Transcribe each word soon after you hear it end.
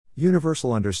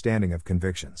Universal understanding of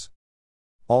convictions.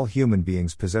 All human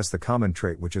beings possess the common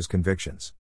trait which is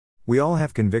convictions. We all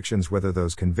have convictions, whether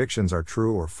those convictions are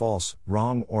true or false,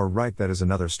 wrong or right, that is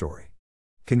another story.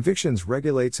 Convictions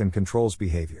regulates and controls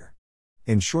behavior.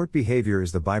 In short, behavior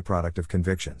is the byproduct of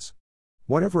convictions.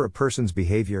 Whatever a person's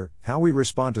behavior, how we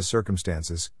respond to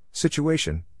circumstances,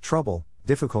 situation, trouble,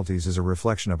 difficulties is a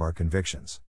reflection of our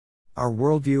convictions. Our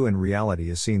worldview and reality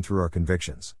is seen through our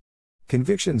convictions.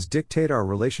 Convictions dictate our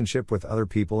relationship with other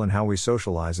people and how we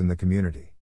socialize in the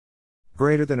community.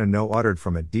 Greater than a no uttered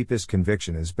from a deepest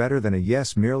conviction is better than a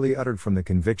yes merely uttered from the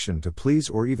conviction to please,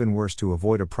 or even worse, to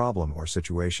avoid a problem or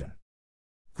situation.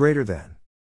 Greater than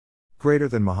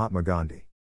Mahatma Gandhi.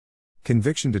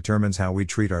 Conviction determines how we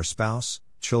treat our spouse,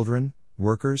 children,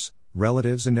 workers,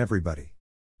 relatives, and everybody.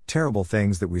 Terrible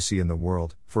things that we see in the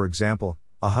world, for example,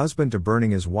 a husband to burning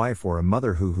his wife, or a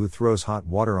mother who throws hot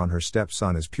water on her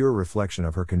stepson, is pure reflection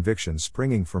of her convictions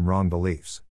springing from wrong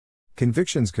beliefs.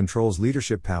 Convictions controls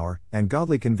leadership power, and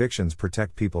godly convictions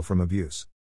protect people from abuse.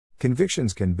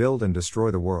 Convictions can build and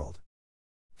destroy the world.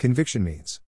 Conviction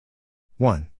means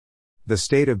 1. The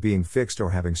state of being fixed or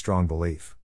having strong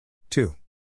belief. 2.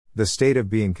 The state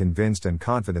of being convinced and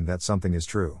confident that something is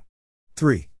true.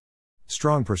 3.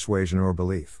 Strong persuasion or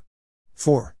belief.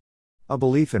 4. A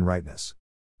belief in rightness.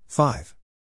 5.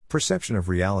 Perception of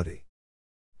reality.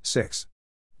 6.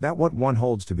 That what one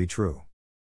holds to be true.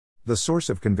 The source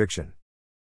of conviction.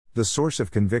 The source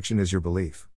of conviction is your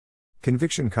belief.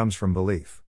 Conviction comes from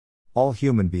belief. All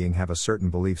human beings have a certain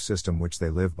belief system which they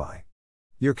live by.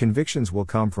 Your convictions will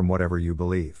come from whatever you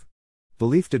believe.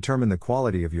 Belief determines the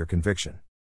quality of your conviction.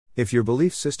 If your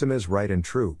belief system is right and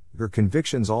true, your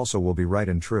convictions also will be right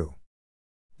and true.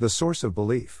 The source of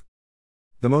belief.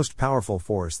 The most powerful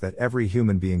force that every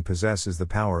human being possesses is the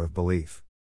power of belief.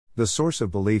 The source of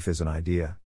belief is an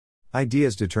idea.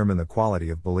 Ideas determine the quality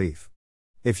of belief.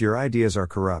 If your ideas are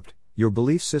corrupt, your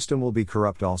belief system will be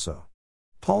corrupt also.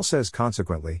 Paul says,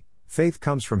 consequently, faith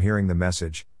comes from hearing the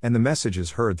message, and the message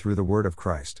is heard through the word of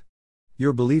Christ.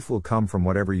 Your belief will come from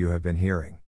whatever you have been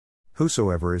hearing.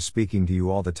 Whosoever is speaking to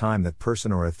you all the time, that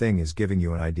person or a thing is giving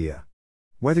you an idea.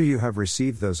 Whether you have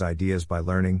received those ideas by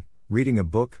learning, reading a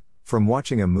book, from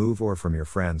watching a movie, or from your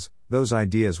friends, those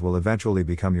ideas will eventually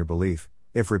become your belief,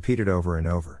 if repeated over and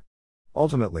over.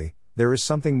 Ultimately, there is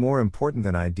something more important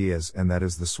than ideas, and that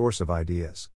is the source of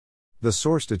ideas. The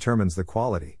source determines the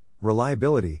quality,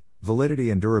 reliability, validity,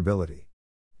 and durability.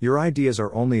 Your ideas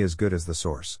are only as good as the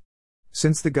source.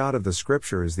 Since the God of the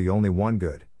Scripture is the only one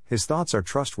good, his thoughts are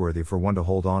trustworthy for one to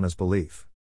hold on as belief.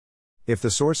 If the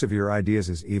source of your ideas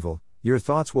is evil, your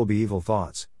thoughts will be evil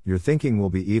thoughts, your thinking will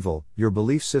be evil, your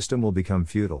belief system will become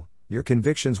futile, your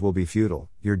convictions will be futile,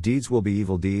 your deeds will be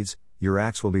evil deeds, your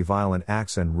acts will be violent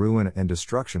acts, and ruin and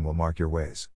destruction will mark your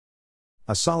ways.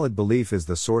 A solid belief is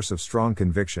the source of strong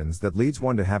convictions that leads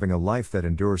one to having a life that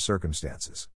endures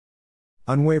circumstances.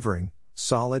 Unwavering,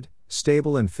 solid,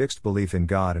 stable, and fixed belief in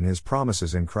God and his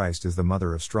promises in Christ is the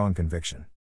mother of strong conviction.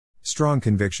 Strong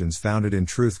convictions founded in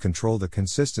truth control the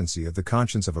consistency of the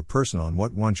conscience of a person on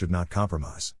what one should not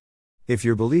compromise. If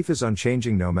your belief is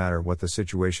unchanging no matter what the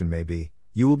situation may be,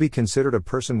 you will be considered a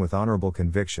person with honorable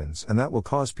convictions, and that will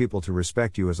cause people to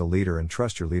respect you as a leader and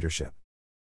trust your leadership.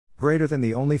 Greater than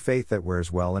the only faith that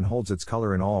wears well and holds its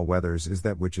color in all weathers is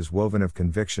that which is woven of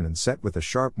conviction and set with a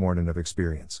sharp mordant of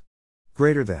experience.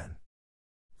 Greater than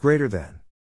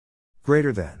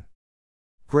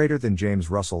James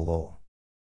Russell Lowell.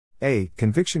 A.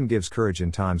 Conviction gives courage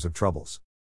in times of troubles.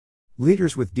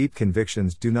 Leaders with deep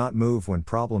convictions do not move when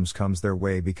problems comes their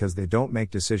way because they don't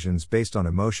make decisions based on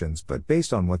emotions but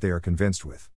based on what they are convinced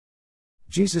with.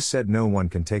 Jesus said, "No one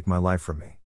can take my life from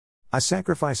me. I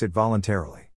sacrifice it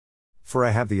voluntarily. For I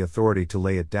have the authority to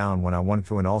lay it down when I want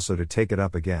to and also to take it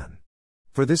up again.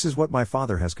 For this is what my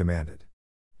Father has commanded."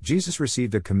 Jesus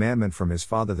received a commandment from his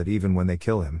Father that even when they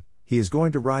kill him, he is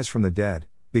going to rise from the dead.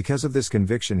 Because of this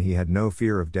conviction, he had no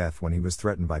fear of death when he was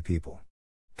threatened by people.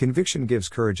 Conviction gives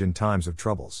courage in times of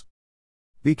troubles.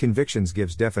 B. Convictions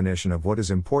gives definition of what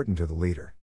is important to the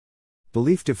leader.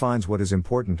 Belief defines what is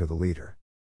important to the leader.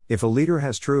 If a leader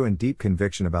has true and deep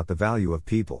conviction about the value of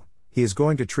people, he is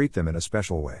going to treat them in a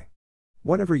special way.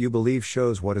 Whatever you believe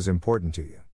shows what is important to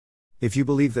you. If you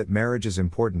believe that marriage is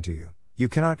important to you, you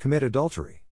cannot commit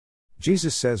adultery.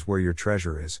 Jesus says, "Where your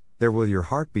treasure is, there will your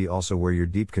heart be also. Where your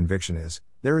deep conviction is,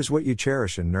 there is what you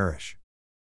cherish and nourish."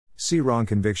 C. Wrong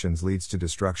convictions leads to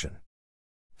destruction.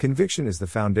 Conviction is the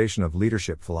foundation of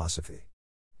leadership philosophy.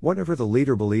 Whatever the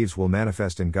leader believes will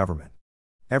manifest in government.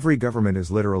 Every government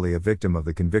is literally a victim of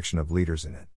the conviction of leaders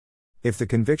in it. If the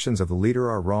convictions of the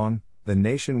leader are wrong, the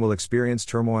nation will experience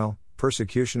turmoil,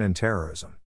 persecution, and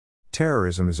terrorism.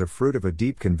 Terrorism is a fruit of a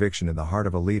deep conviction in the heart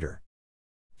of a leader.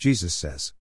 Jesus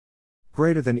says,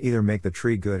 "Greater than either make the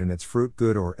tree good and its fruit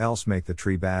good or else make the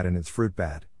tree bad and its fruit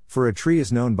bad, for a tree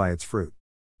is known by its fruit.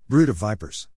 Brood of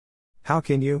vipers. How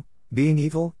can you, being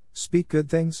evil, speak good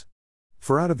things?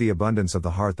 For out of the abundance of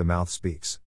the heart the mouth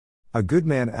speaks. A good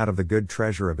man out of the good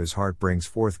treasure of his heart brings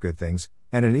forth good things,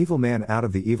 and an evil man out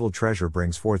of the evil treasure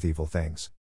brings forth evil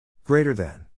things." Greater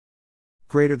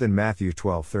than Matthew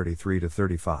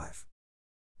 12:33-35.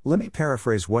 Let me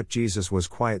paraphrase what Jesus was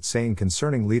quite saying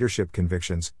concerning leadership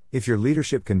convictions. If your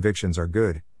leadership convictions are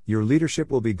good, your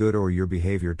leadership will be good, or your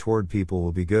behavior toward people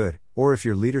will be good, or if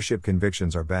your leadership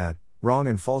convictions are bad, wrong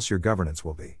and false, your governance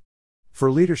will be. For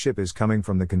leadership is coming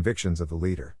from the convictions of the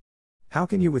leader. How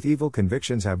can you with evil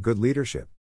convictions have good leadership?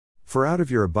 For out of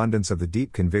your abundance of the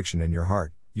deep conviction in your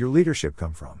heart, your leadership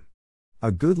come from.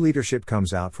 A good leadership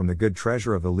comes out from the good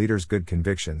treasure of the leader's good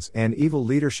convictions, and evil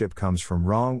leadership comes from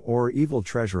wrong or evil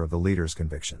treasure of the leader's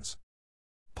convictions.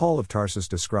 Paul of Tarsus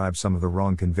describes some of the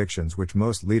wrong convictions which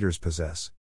most leaders possess.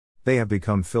 They have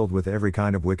become filled with every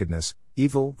kind of wickedness,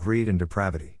 evil, greed, and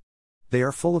depravity. They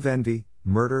are full of envy,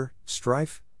 murder,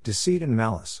 strife, deceit, and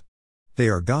malice. They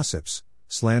are gossips,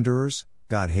 slanderers,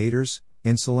 God-haters,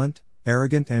 insolent,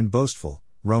 arrogant, and boastful.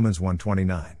 Romans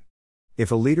 1:29. If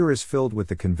a leader is filled with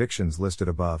the convictions listed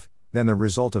above, then the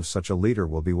result of such a leader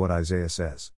will be what Isaiah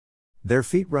says. Their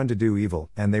feet run to do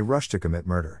evil, and they rush to commit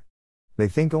murder. They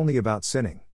think only about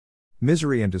sinning.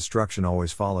 Misery and destruction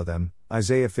always follow them.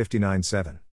 Isaiah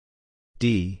 59:7.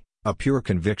 A pure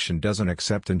conviction doesn't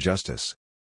accept injustice.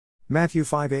 Matthew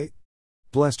 5:8.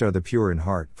 Blessed are the pure in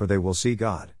heart, for they will see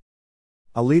God.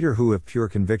 A leader who with pure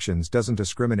convictions doesn't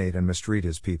discriminate and mistreat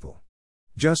his people.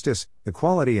 Justice,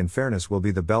 equality, and fairness will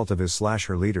be the belt of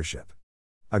his/her leadership.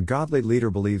 A godly leader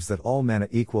believes that all men are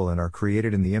equal and are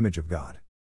created in the image of God.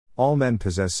 All men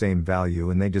possess same value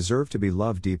and they deserve to be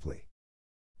loved deeply.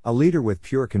 A leader with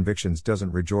pure convictions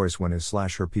doesn't rejoice when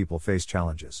his/her people face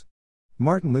challenges.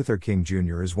 Martin Luther King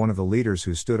Jr. is one of the leaders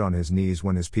who stood on his knees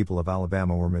when his people of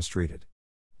Alabama were mistreated.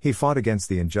 He fought against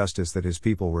the injustice that his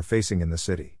people were facing in the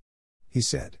city. He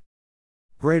said,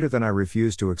 "Greater than I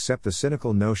refuse to accept the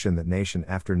cynical notion that nation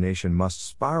after nation must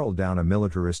spiral down a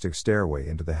militaristic stairway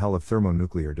into the hell of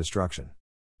thermonuclear destruction.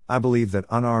 I believe that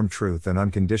unarmed truth and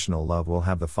unconditional love will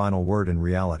have the final word in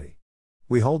reality.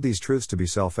 We hold these truths to be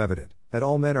self-evident, that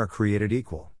all men are created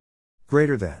equal."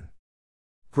 Greater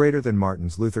than Martin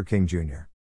Luther King Jr.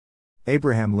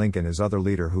 Abraham Lincoln is other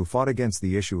leader who fought against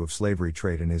the issue of slavery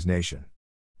trade in his nation.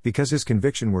 Because his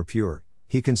conviction were pure,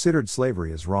 he considered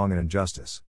slavery as wrong and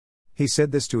injustice. He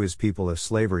said this to his people: if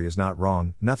slavery is not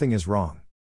wrong, nothing is wrong.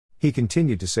 He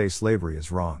continued to say slavery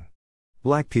is wrong.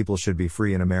 Black people should be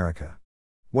free in America.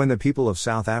 When the people of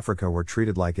South Africa were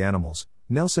treated like animals,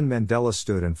 Nelson Mandela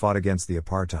stood and fought against the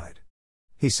apartheid.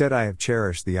 He said, "I have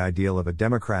cherished the ideal of a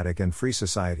democratic and free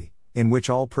society, in which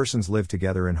all persons live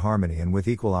together in harmony and with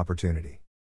equal opportunity."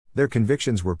 Their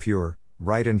convictions were pure,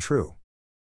 right, and true.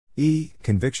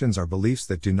 Convictions are beliefs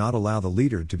that do not allow the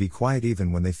leader to be quiet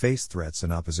even when they face threats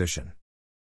and opposition.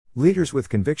 Leaders with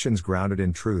convictions grounded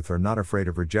in truth are not afraid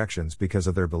of rejections because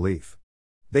of their belief.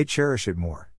 They cherish it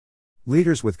more.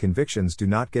 Leaders with convictions do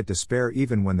not get despair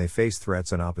even when they face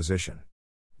threats and opposition.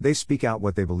 They speak out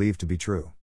what they believe to be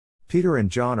true. Peter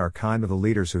and John are kind of the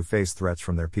leaders who face threats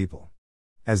from their people.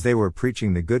 As they were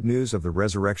preaching the good news of the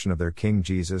resurrection of their King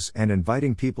Jesus and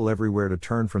inviting people everywhere to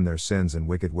turn from their sins and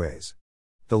wicked ways.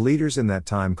 The leaders in that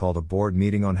time called a board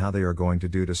meeting on how they are going to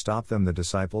do to stop them. The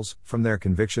disciples, from their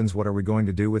convictions, what are we going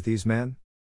to do with these men?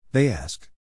 They asked.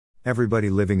 Everybody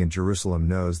living in Jerusalem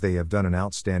knows they have done an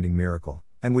outstanding miracle,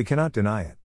 and we cannot deny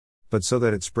it. But so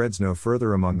that it spreads no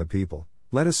further among the people,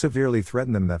 let us severely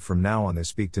threaten them that from now on they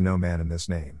speak to no man in this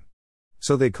name.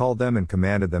 So they called them and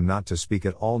commanded them not to speak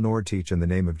at all nor teach in the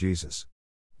name of Jesus.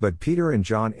 But Peter and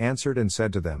John answered and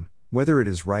said to them, "Whether it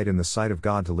is right in the sight of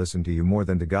God to listen to you more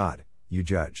than to God, you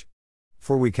judge.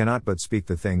 For we cannot but speak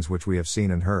the things which we have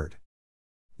seen and heard."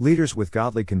 Leaders with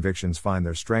godly convictions find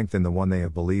their strength in the one they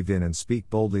have believed in and speak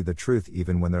boldly the truth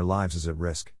even when their lives is at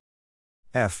risk.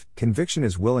 Conviction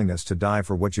is willingness to die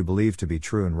for what you believe to be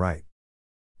true and right.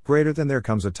 Greater than there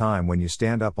comes a time when you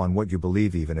stand up on what you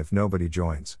believe even if nobody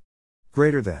joins.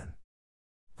 Greater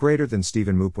than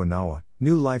Stephen Mupwanawa,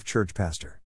 New Life Church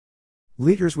pastor.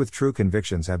 Leaders with true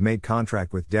convictions have made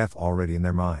contract with death already in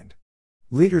their mind.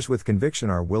 Leaders with conviction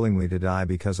are willingly to die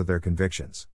because of their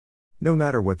convictions. No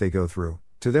matter what they go through,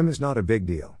 to them is not a big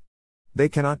deal. They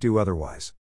cannot do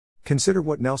otherwise. Consider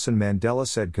what Nelson Mandela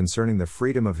said concerning the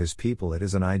freedom of his people: "It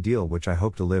is an ideal which I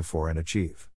hope to live for and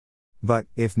achieve. But,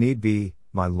 if need be,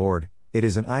 my Lord, it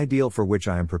is an ideal for which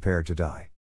I am prepared to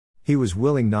die." He was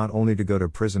willing not only to go to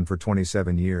prison for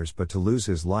 27 years but to lose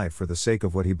his life for the sake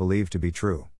of what he believed to be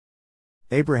true.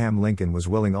 Abraham Lincoln was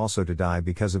willing also to die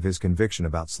because of his conviction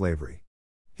about slavery.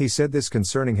 He said this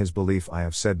concerning his belief: I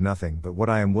have said nothing but what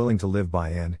I am willing to live by,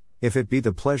 and, if it be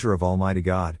the pleasure of Almighty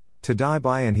God, to die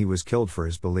by, and he was killed for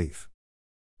his belief.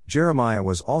 Jeremiah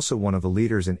was also one of the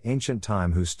leaders in ancient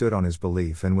time who stood on his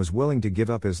belief and was willing to give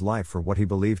up his life for what he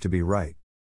believed to be right.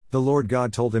 The Lord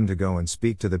God told him to go and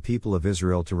speak to the people of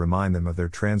Israel to remind them of their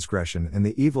transgression and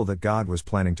the evil that God was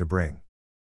planning to bring.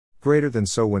 Greater than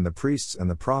so, when the priests and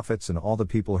the prophets and all the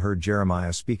people heard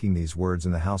Jeremiah speaking these words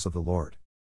in the house of the Lord.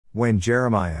 When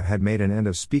Jeremiah had made an end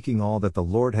of speaking all that the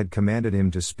Lord had commanded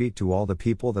him to speak to all the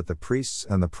people, that the priests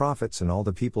and the prophets and all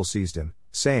the people seized him,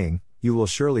 saying, You will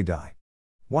surely die.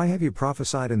 Why have you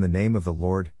prophesied in the name of the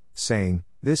Lord, saying,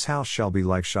 This house shall be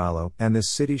like Shiloh, and this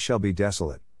city shall be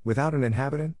desolate, without an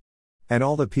inhabitant? And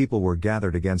all the people were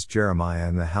gathered against Jeremiah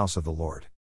in the house of the Lord.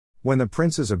 When the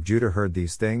princes of Judah heard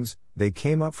these things, they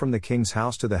came up from the king's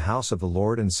house to the house of the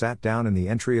Lord and sat down in the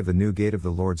entry of the new gate of the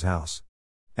Lord's house.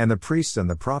 And the priests and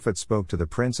the prophets spoke to the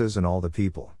princes and all the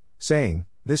people, saying,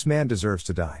 This man deserves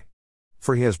to die.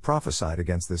 For he has prophesied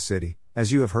against this city,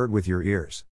 as you have heard with your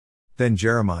ears. Then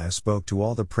Jeremiah spoke to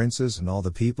all the princes and all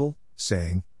the people,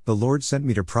 saying, The Lord sent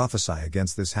me to prophesy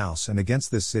against this house and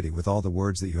against this city with all the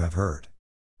words that you have heard.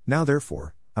 Now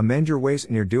therefore, amend your ways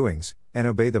and your doings, and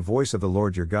obey the voice of the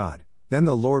Lord your God, then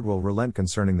the Lord will relent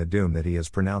concerning the doom that he has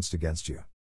pronounced against you.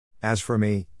 As for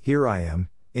me, here I am,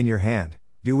 in your hand,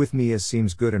 do with me as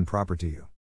seems good and proper to you.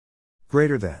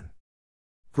 Greater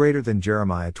than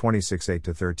Jeremiah 26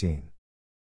 8-13.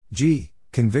 G.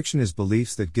 Conviction is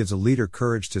beliefs that gives a leader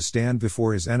courage to stand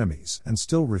before his enemies and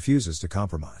still refuses to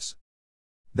compromise.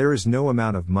 There is no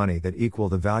amount of money that equal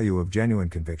the value of genuine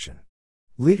conviction.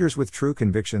 Leaders with true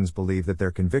convictions believe that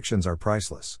their convictions are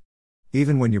priceless.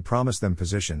 Even when you promise them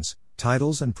positions,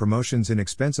 titles and promotions in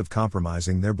expense of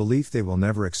compromising their belief, they will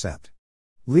never accept.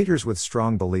 Leaders with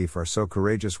strong belief are so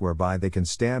courageous whereby they can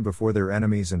stand before their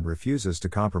enemies and refuses to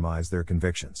compromise their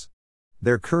convictions.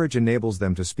 Their courage enables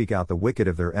them to speak out the wicked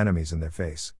of their enemies in their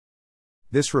face.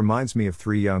 This reminds me of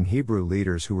 3 young Hebrew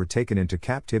leaders who were taken into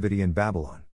captivity in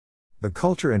Babylon. The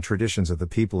culture and traditions of the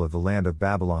people of the land of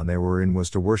Babylon they were in was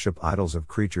to worship idols of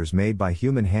creatures made by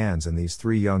human hands, and these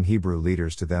 3 young Hebrew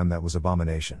leaders, to them that was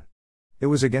abomination. It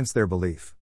was against their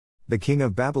belief. The king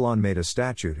of Babylon made a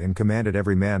statute and commanded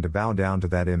every man to bow down to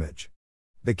that image.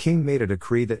 The king made a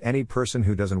decree that any person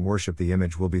who doesn't worship the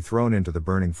image will be thrown into the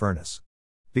burning furnace.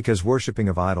 Because worshipping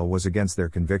of idol was against their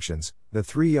convictions, the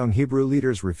 3 young Hebrew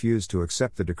leaders refused to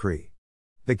accept the decree.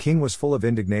 The king was full of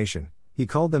indignation. He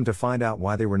called them to find out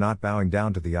why they were not bowing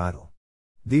down to the idol.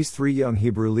 These 3 young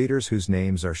Hebrew leaders, whose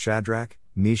names are Shadrach,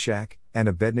 Meshach, and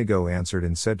Abednego, answered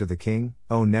and said to the king,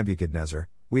 O Nebuchadnezzar,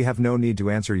 we have no need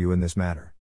to answer you in this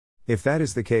matter. If that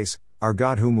is the case, our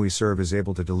God whom we serve is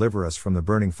able to deliver us from the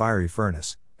burning fiery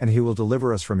furnace, and he will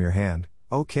deliver us from your hand,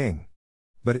 O king.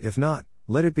 But if not,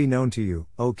 let it be known to you,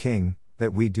 O king,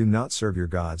 that we do not serve your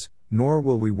gods, nor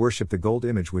will we worship the gold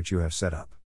image which you have set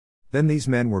up. Then these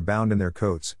men were bound in their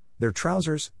coats, their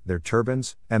trousers, their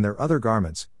turbans, and their other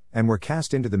garments, and were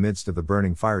cast into the midst of the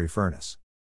burning fiery furnace.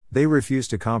 They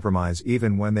refused to compromise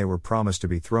even when they were promised to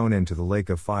be thrown into the lake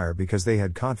of fire, because they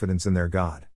had confidence in their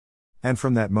God. And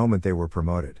from that moment they were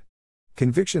promoted.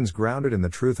 Convictions grounded in the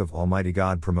truth of Almighty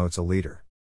God promotes a leader.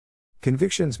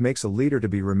 Convictions makes a leader to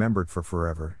be remembered for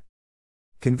forever.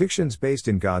 Convictions based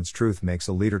in God's truth makes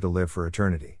a leader to live for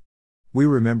eternity. We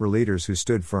remember leaders who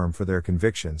stood firm for their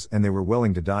convictions and they were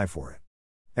willing to die for it.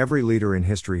 Every leader in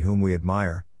history whom we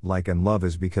admire, like and love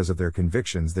is because of their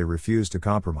convictions they refuse to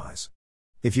compromise.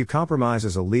 If you compromise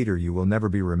as a leader you will never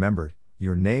be remembered,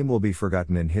 your name will be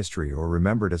forgotten in history or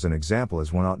remembered as an example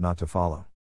as one ought not to follow.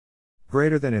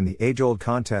 Greater than in the age-old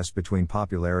contest between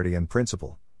popularity and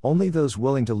principle, only those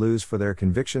willing to lose for their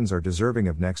convictions are deserving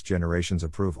of next generation's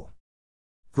approval.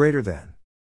 Greater than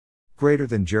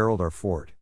Gerald R. Ford.